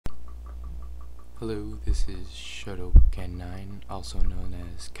Hello, this is M.U.G.E.N, also known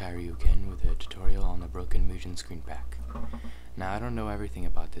as M.U.G.E.N, with a tutorial on the Broken Mugen Screenpack. Now, I don't know everything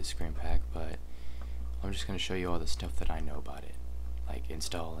about this screenpack, but I'm just going to show you all the stuff that I know about it, like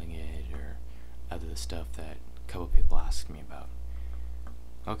installing it or other stuff that a couple people asked me about.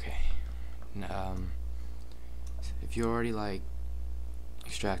 Okay, if you already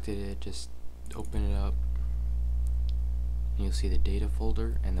extracted it, just open it up and you'll see the data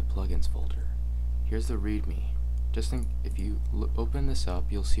folder and the plugins folder. Here's the readme. Just think, if you open this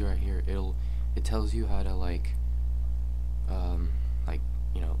up, you'll see right here it tells you how to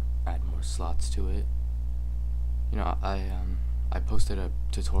add more slots to it. I posted a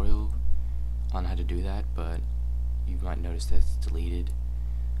tutorial on how to do that, but you might notice that it's deleted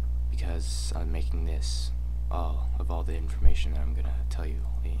because I'm making this of all the information that I'm gonna tell you,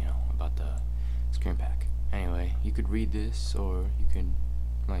 about the screenpack. Anyway, you could read this, or you can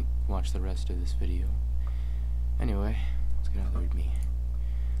watch the rest of this video. Anyway, let's get out of the readme.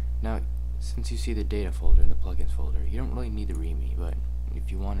 Now, since you see the data folder and the plugins folder, you don't really need the readme, but if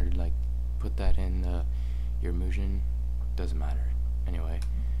you wanted to put that in your M.U.G.E.N, doesn't matter. Anyway,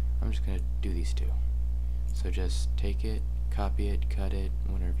 I'm just gonna do these two. So just take it, copy it, cut it,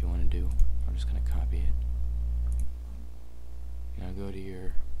 whatever you want to do. I'm just gonna copy it. Now go to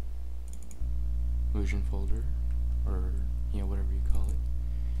your M.U.G.E.N folder, or whatever you call it.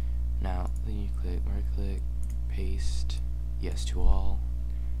 Now then you right click, paste, yes to all,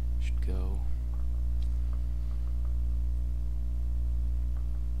 should go.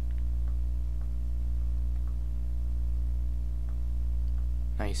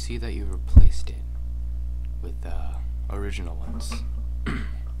 Now you see that you replaced it with the original ones. Now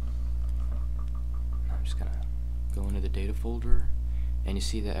I'm just gonna go into the data folder, and you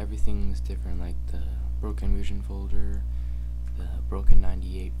see that everything's different, like the Broken Mugen folder, the Broken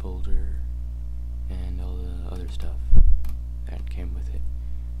 98 folder, and all the other stuff that came with it.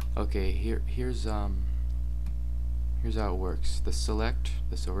 Okay, here's how it works. The select,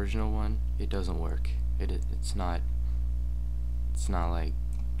 this original one, it doesn't work. It's not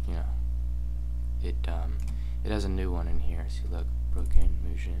it has a new one in here. See, look, Broken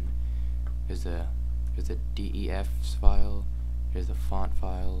Mugen. Here's the DEF file. Here's the font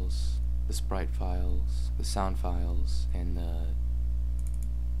files, the sprite files, the sound files, and the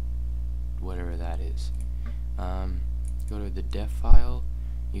whatever that is. Go to the def file,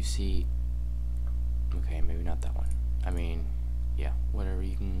 you see, okay, maybe not that one. I mean, yeah, whatever,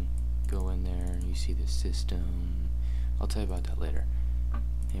 you can go in there, you see the system. I'll tell you about that later.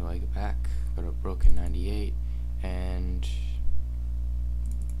 Anyway, go back, go to Broken 98, and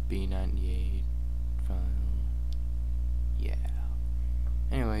B98 file, yeah.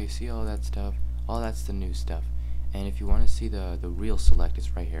 Anyway, you see all that stuff, all that's the new stuff. And if you want to see the real select,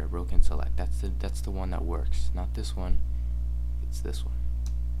 it's right here, Broken Select. That's the one that works, not this one. It's this one.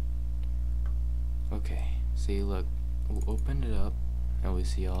 Okay, see, look, we'll open it up, and we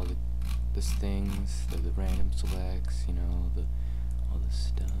see all the things, the random selects, all the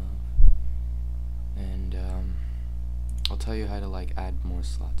stuff. And I'll tell you how to add more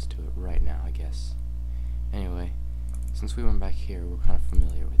slots to it right now, I guess. Anyway, since we went back here, we're kind of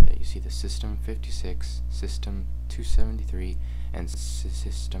familiar with it. You see the System 56, System 273, and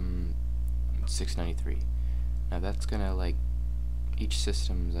System 693. Now that's gonna each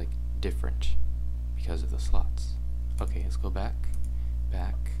system's different because of the slots. Okay, let's go back.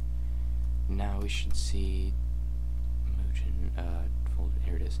 Now we should see M.U.G.E.N folder.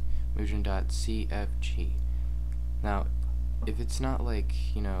 Here it is, M.U.G.E.N.cfg. Now, if it's not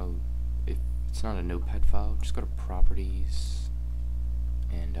if it's not a notepad file, just go to properties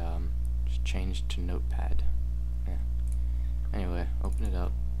and just change to notepad. Yeah. Anyway, open it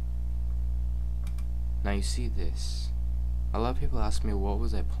up. Now you see this. A lot of people ask me, what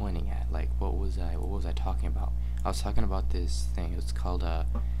was I pointing at? What was I talking about? I was talking about this thing. It's called I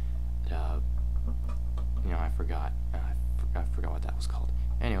forgot. I forgot what that was called.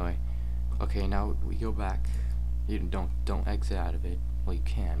 Anyway, okay, now we go back. You don't exit out of it. Well, you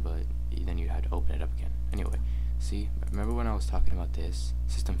can, but then you have to open it up again. Anyway, see, remember when I was talking about this?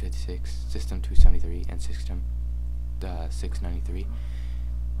 System 56, System 273, and System 693.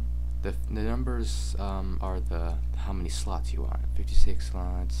 The numbers are how many slots you want. 56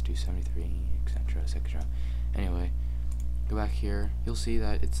 slots, 273, etc., etc. Anyway, go back here. You'll see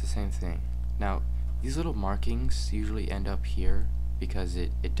that it's the same thing. Now, these little markings usually end up here because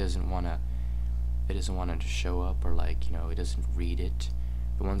it doesn't want to show up, or it doesn't read it.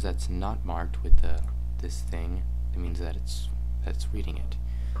 The ones that's not marked with this thing, it means that it's reading it.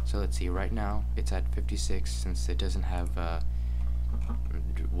 So let's see, right now it's at 56 since it doesn't have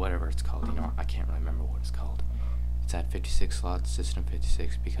whatever it's called, you know, I can't really remember what it's called. It's at 56 slots, system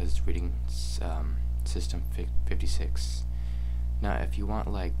 56, because it's reading system 56. Now, if you want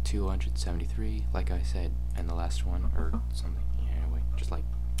like 273, like I said in the last one, or something, yeah, anyway, just like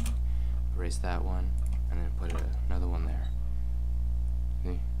erase that one, and then put another one there.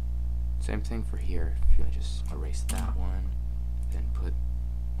 See? Same thing for here. If you just erase that one, then put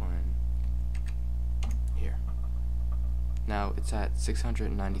one here. Now, it's at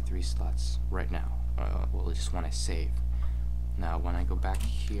 693 slots right now. Well, just when I save. Now, when I go back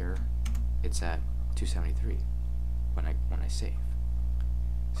here, it's at 273 when I save.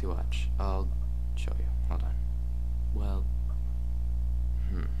 See, watch. I'll show you. Hold on. Well,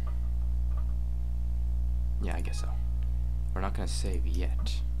 yeah, I guess so. We're not gonna save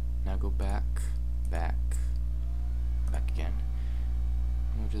yet. Now go back again.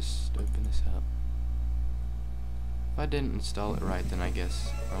 We'll just open this up. If I didn't install it right, then I guess,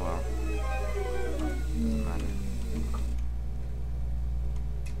 oh well. Doesn't matter.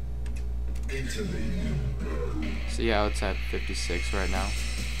 See how it's at 56 right now?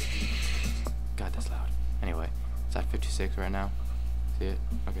 God, that's loud. Anyway, it's at 56 right now. See it?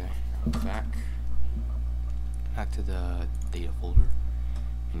 Okay. Back to the data folder,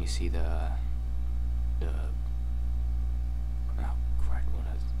 and you see the oh crap, what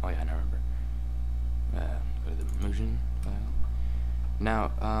is? Oh yeah, I remember. Go to the M.U.G.E.N file.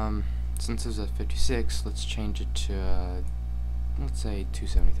 Now, since it's at 56, let's change it to let's say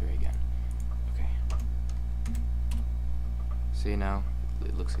 273 again. Okay. See now,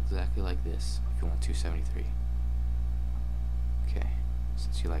 it looks exactly like this. If you want 273. Okay.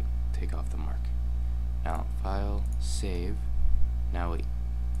 Since you like take off the mark. Now, file, save. Now we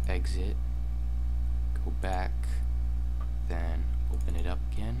exit, go back, then open it up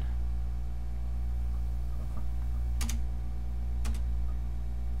again.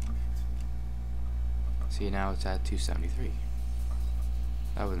 See, now it's at 273.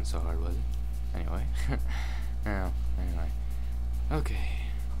 That wasn't so hard, was it? Anyway. No, anyway. Okay.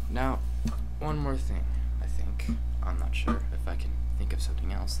 Now, one more thing, I think. I'm not sure. If I can think of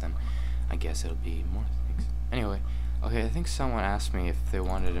something else, then I guess it'll be more things. Anyway, okay, I think someone asked me if they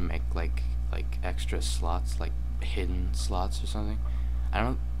wanted to make like extra slots, like hidden slots or something. I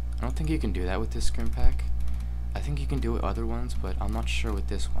don't think you can do that with this screen pack. I think you can do it with other ones, but I'm not sure with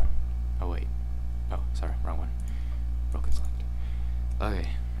this one. Oh wait. Oh, sorry, wrong one. Broken select. Okay,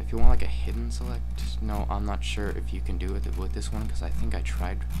 if you want like a hidden select, no, I'm not sure if you can do it with this one, because I think I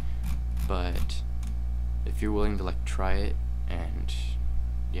tried. But if you're willing to like try it, and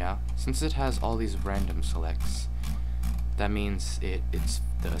yeah, since it has all these random selects, that means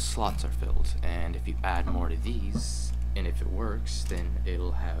the slots are filled, and if you add more to these, and if it works, then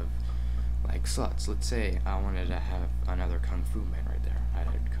it'll have like slots. Let's say I wanted to have another Kung Fu Man right there. I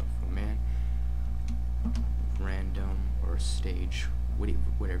added Kung Fu Man, random or stage,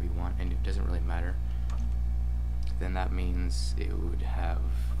 whatever you want, and it doesn't really matter. Then that means it would have,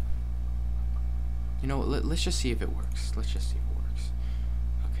 you know, let's just see if it works. Let's just see if it works.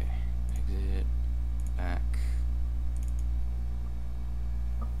 Okay, exit, back.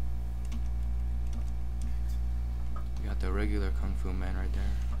 We got the regular Kung Fu Man right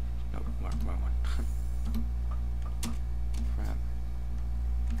there. Nope, wrong one. Crap.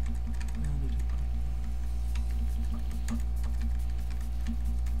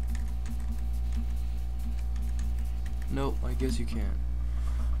 Nope, I guess you can't.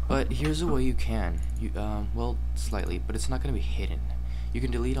 But here's a way you can. Well, slightly, but it's not going to be hidden. You can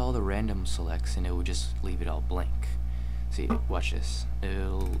delete all the random selects, and it will just leave it all blank. See, watch this.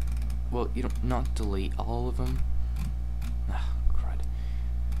 It'll, well, you don't not delete all of them. Ah, crud.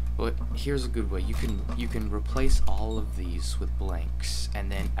 But here's a good way. You can replace all of these with blanks,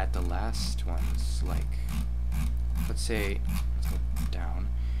 and then at the last ones, like, let's say, let's go down.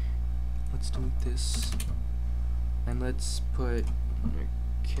 Let's do this, and let's put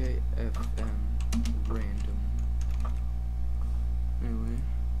KFM random. Anyway,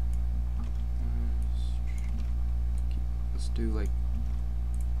 let's do like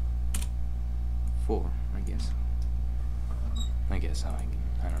 4, I guess. I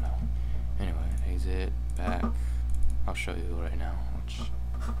don't know. Anyway, exit, back. I'll show you right now.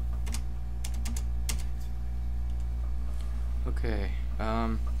 Okay,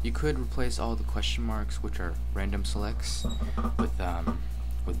 you could replace all the question marks, which are random selects,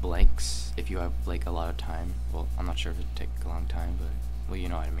 with blanks if you have like a lot of time. Well, I'm not sure if it'd take a long time, but well, you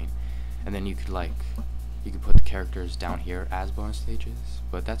know what I mean. And then you could put the characters down here as bonus stages,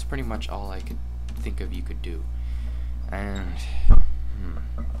 but that's pretty much all I could think of you could do. And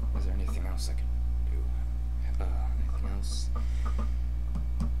is there anything else I could do? Anything else?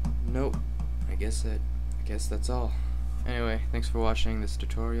 nope. I guess that's all. Anyway, thanks for watching this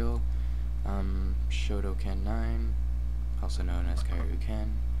tutorial. Shoto Ken 9, also known as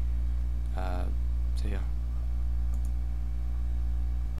M.U.G.E.N. So yeah.